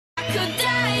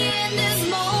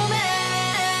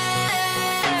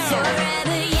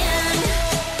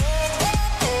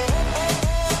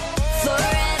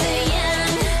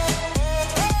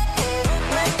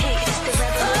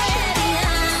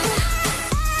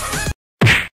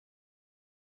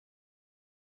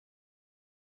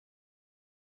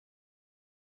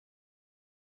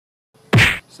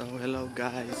So hello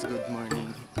guys, good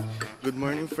morning. Good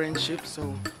morning friendship.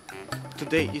 So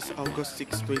today is August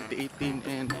 6, 2018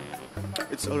 and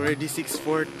it's already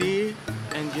 6:40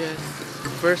 and yes,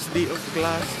 first day of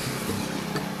class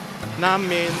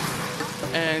namin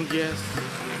and yes,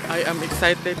 I am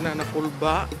excited na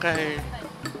nakulba kay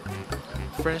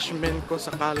freshman ko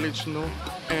sa college no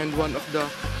and one of the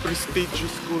prestigious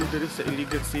school diri sa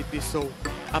Iligan City. So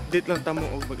update lang tamo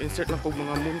og mag-insert lang kog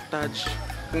mga montage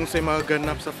kung sa'y mga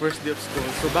ganap sa first day of school.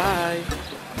 So, bye!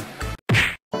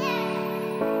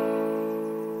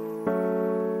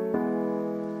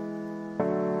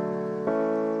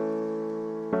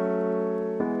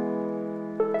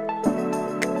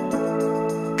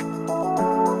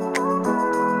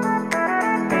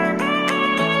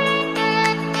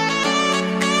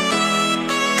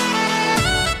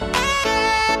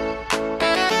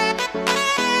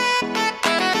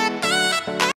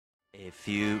 A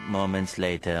few moments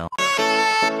later.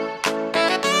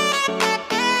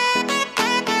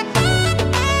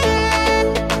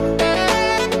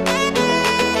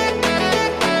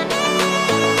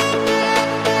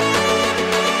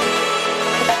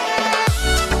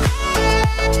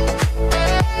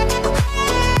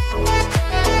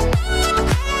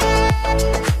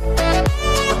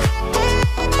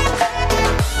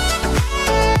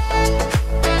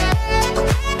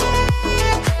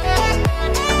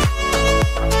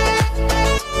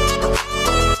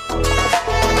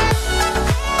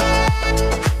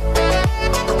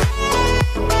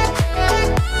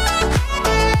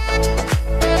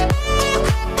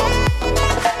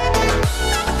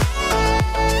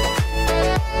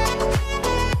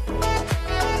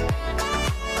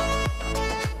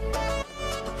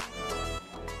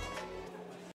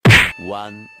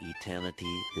 One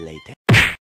eternity later.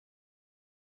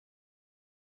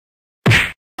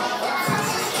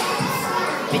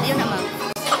 Video naman.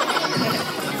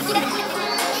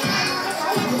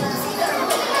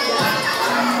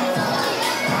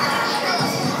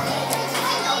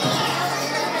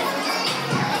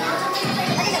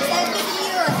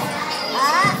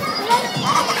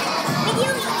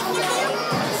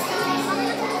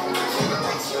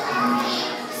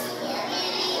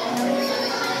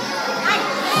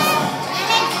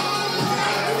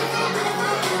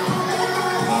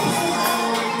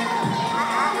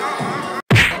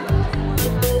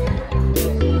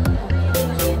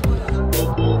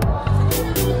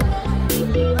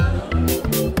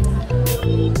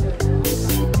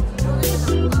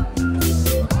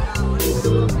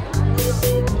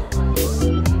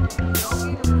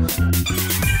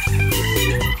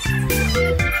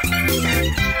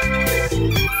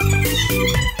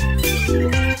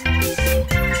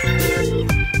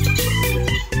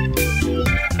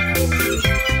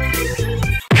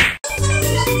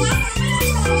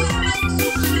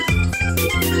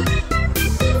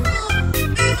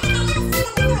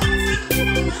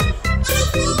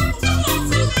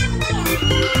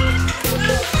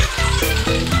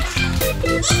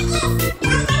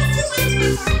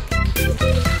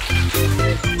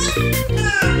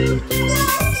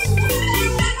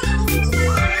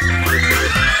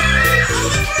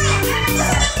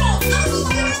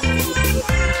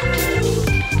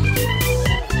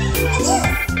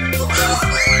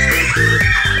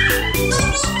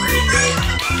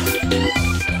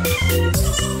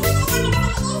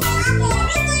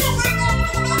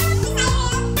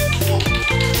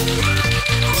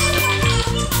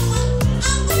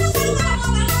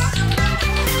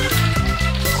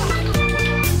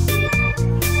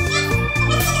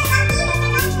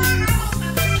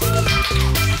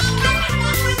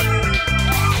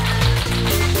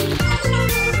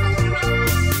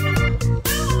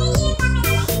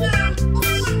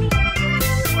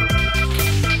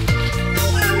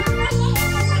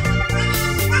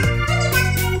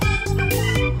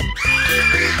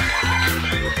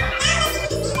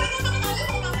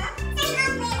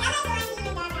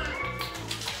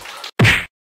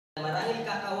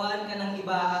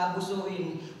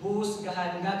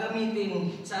 huhusgahan,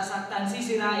 gagamitin, sasaktan,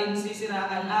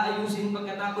 sisiraan, aayusin,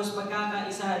 pagkatapos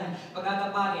pagkakaisahan,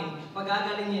 pagkakapangin,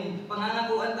 pagagalingin,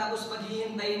 pangangakuan, tapos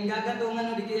paghihintayin,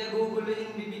 gagatungan o di kaya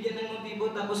guguluhin, bibigyan ng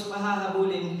motibo, tapos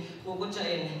pahahabulin,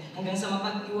 kukutsain, hanggang sa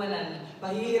mapag-iwanan,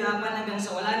 pahihirapan hanggang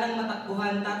sa wala nang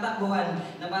matakbuhan, tatakbuhan,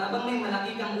 na parabang may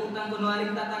malaki kang utang,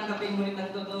 kunwaring tatanggapin, ngunit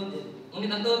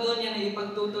ang totoo niya na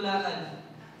ipagtutulakan.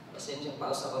 Pasensya pa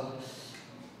ako.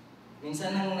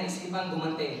 Minsan nang naisipang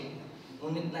gumante,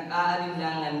 ngunit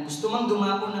nag-aalinlangan. Gusto mang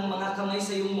dumapo ng mga kamay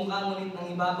sa iyong mukha, ngunit nang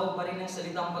ibabaw pa rin ang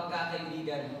salitang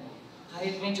pagkakaibigan.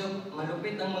 Kahit medyo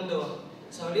malupit ang mundo,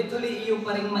 sa ulit-uli iyo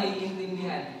pa rin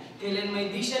maiintindihan. Kailan may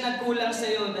di siya nagkulang sa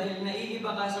iyo dahil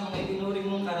naiiba ka sa mga itinuring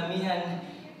mong karamihan,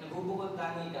 nabubukod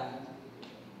tangi ka.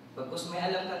 Pagkos may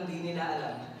alam kang di nila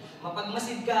alam.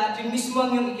 Mapagmasid ka at yun mismo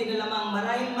ang iyong ikinalamang.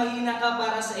 Marahil mahina ka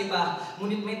para sa iba,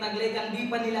 ngunit may taglay kang di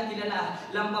pa nila kilala.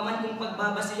 Lampaman kung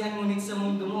pagbabasihan, ngunit sa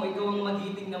mundo mo, ikaw ang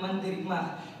magiting naman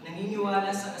dirigma.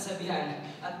 Naniniwala sa kasabihan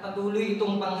at patuloy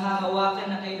itong panghahawakan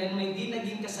na kailan may di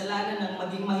naging kasalanan ng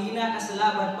maging mahina ka sa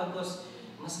laban. Pagkos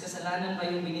mas kasalanan pa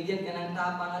yung binigyan ka ng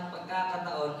tapang at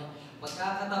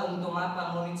pagkakataong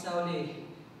tumapang, ngunit sa uli,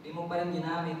 di mo pa rin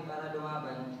ginamit para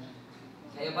lumaban.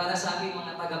 Kaya para sa aking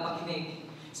mga tagapakinig,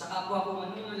 sa kapwa ko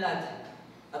manunulat,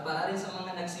 at para rin sa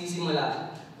mga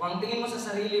nagsisimula, kung ang tingin mo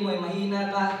sa sarili mo ay mahina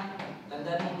ka,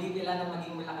 tandaan mong di kailangan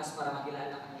maging malakas para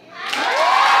makilala ka.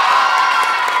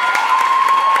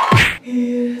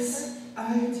 Yes,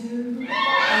 I do.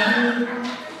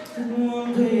 And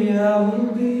one day I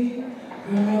will be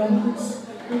where I was,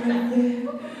 right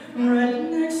there, right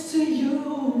next to you.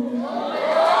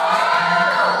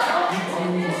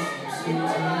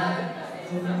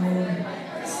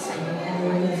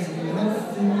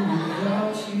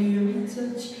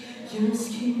 Your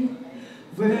skin,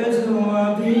 where do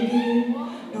I begin?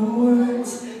 No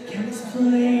words can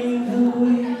explain the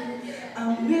way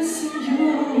I'm missing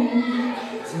you.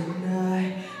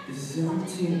 Tonight, this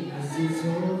emptiness is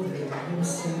all that I'm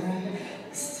inside.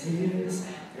 These tears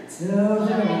that tell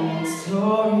their own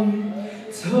story.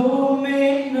 Told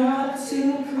me not to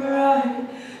cry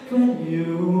when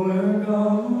you were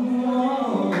gone.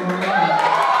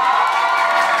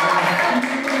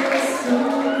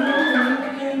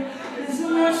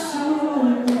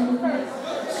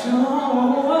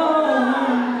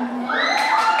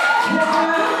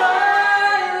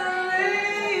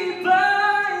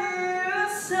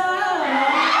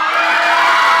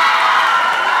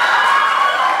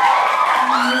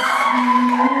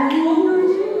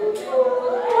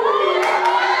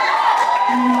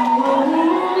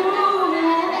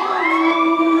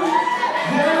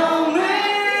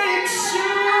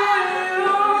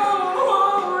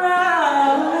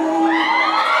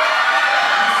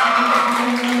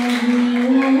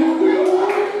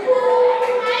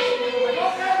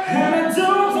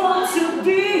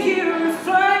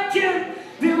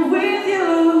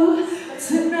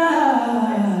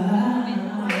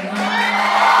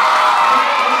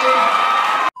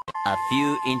 A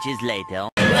few inches later.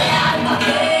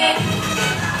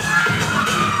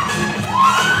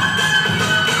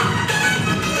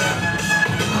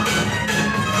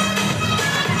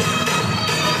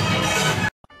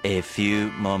 A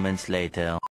few moments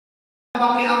later.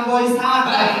 Bakit ang voice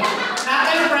natin?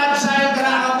 Natin fragile ka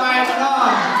na ang part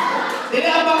nun. Dili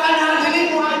ang baka na,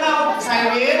 dili mo na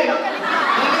siren? Dili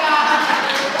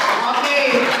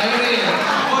okay. Siren.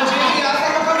 O, JP,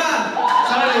 asa ka na?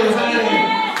 Sorry.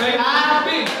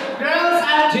 Girls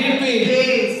and JP.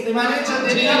 Yes. Imagine siya,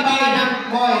 dili ang baka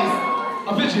ng voice.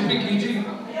 Abi, JP, KG.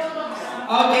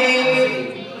 Okay.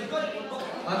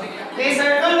 Okay,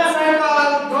 circle na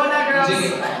circle. Go na, girls.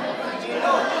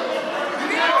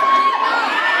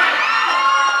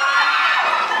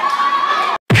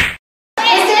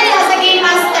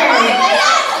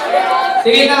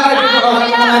 Sige na, dito ako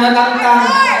ng mga natangtang.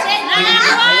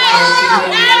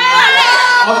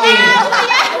 Okay.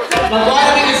 Magawa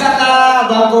namin isa ka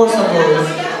bangko sa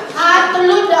boys.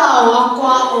 Tulo daw,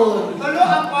 akwaon. Tulo,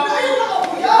 akwaon.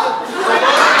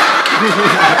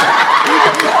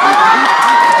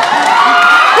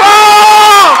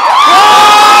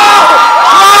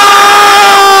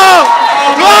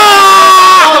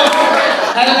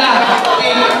 Hala,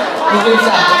 okay.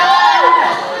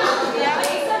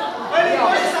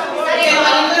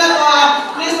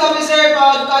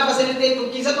 Facilitate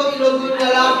kung kisa itong ilog ng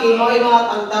lalaki, mga mga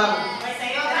tangtang.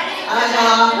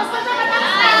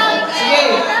 Sige.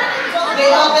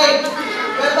 Okay.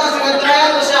 Pero sige,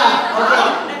 mo siya. Okay.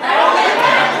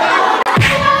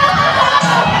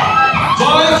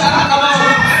 Boys, come on.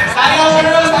 Ayaw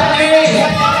girls,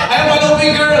 okay. Ayaw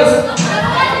maluping girls.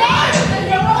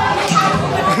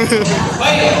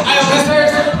 Ayaw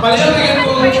sisters. Balilang tingin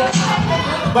ko.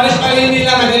 Balik-balik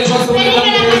nila. Madali mo sunod lang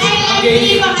girls.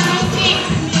 Okay.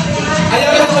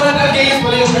 Ayaw yung sunod ng gays.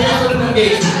 Balilang yung sunod ng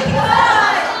gays.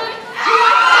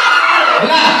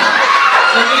 Wala.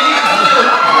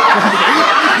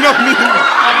 Namin.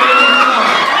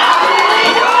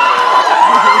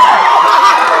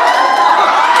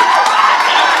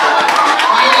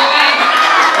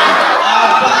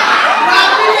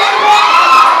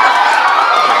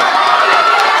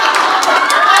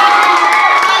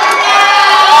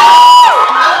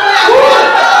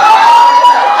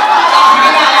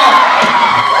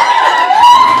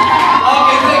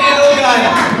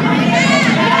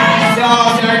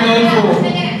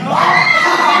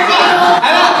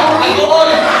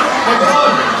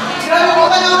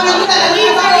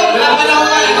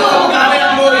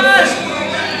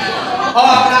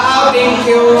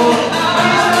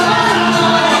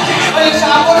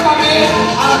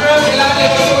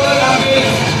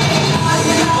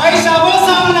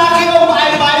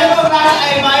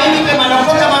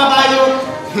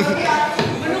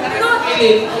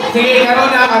 magpilit. Sige,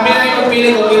 karoon na kami na yung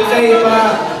magpilit. O kinsay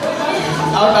pa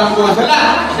out ang buwas.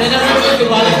 Wala! Nangyari ko,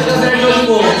 balik sa Sir John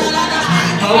ko.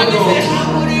 Outro.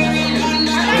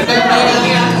 Natag tayo lang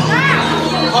yan.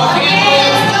 O, sige po.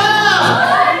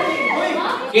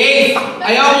 Okay,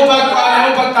 ayaw mo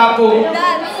pagtapo.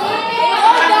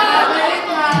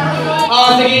 O,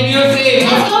 sige, music.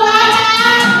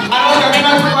 Ano, kami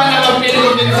magsukan na magpilit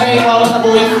kung kinsay pa sa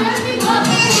buwis.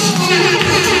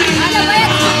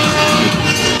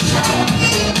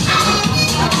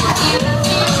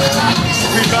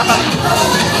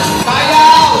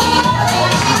 Sayaw!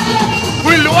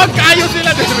 Uy, luwag kayo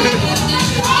sila din.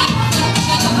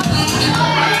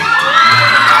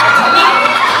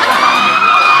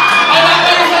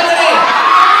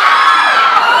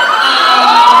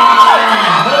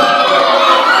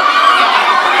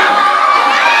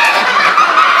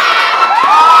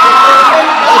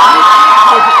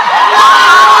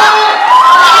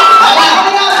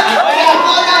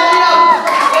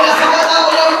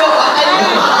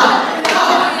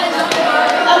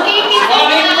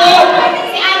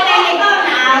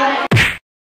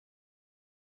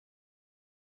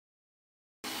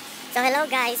 So hello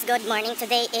guys, good morning.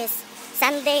 Today is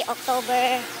Sunday,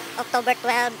 October 12,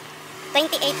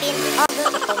 2018.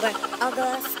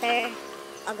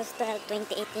 August 12,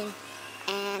 2018.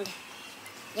 And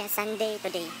yeah, Sunday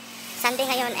today. Sunday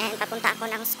ngayon and papunta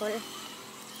ako ng school.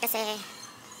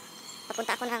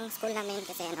 Namin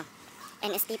kasi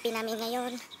NSTP namin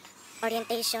ngayon.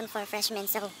 Orientation for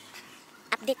freshmen. So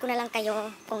update ko na lang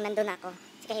kayo kung nandun ako.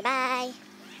 Sige, bye!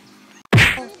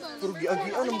 Pero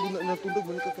giagian ang guna na tundag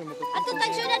balik ka kayo. Atutag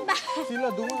syudad ba?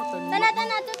 Sila dumatan. Tanatan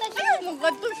atutag syudad. Ay,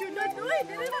 magkantong syudad. Uy,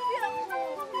 dili na biya ako.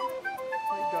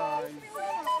 Hi guys.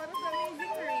 Para sa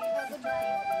amazing ring.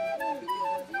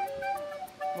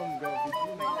 Ma'am, gabi.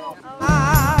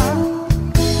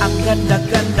 Ang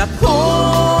ganda-ganda ko,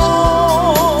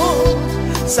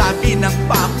 sabi ng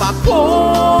papa ko.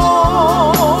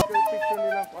 Picture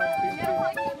nila ko ang pin.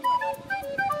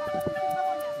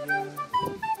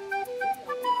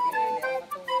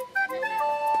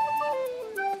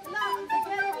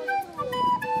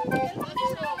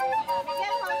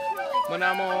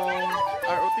 Manamong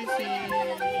ROTC.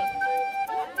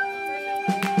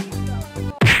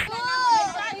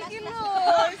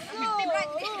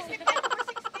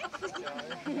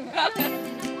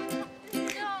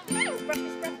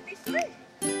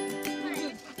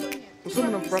 Gusto mo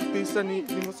ng practice ni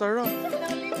Masara?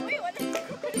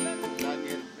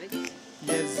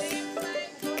 Yes.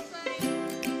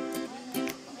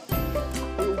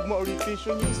 Ay, ugma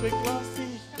orientation yung sa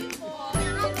klase.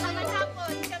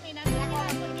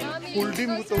 Full day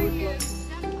mo tawag klase.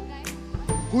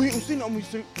 Huy, usin na mo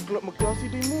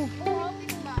magklase day mo.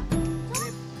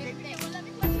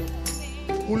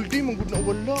 Full day, manggod na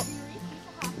wala.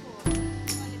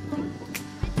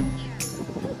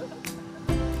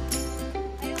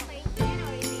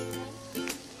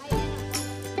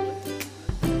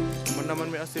 Naman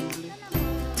may assembly.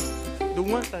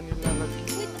 Dungatan nila lagi.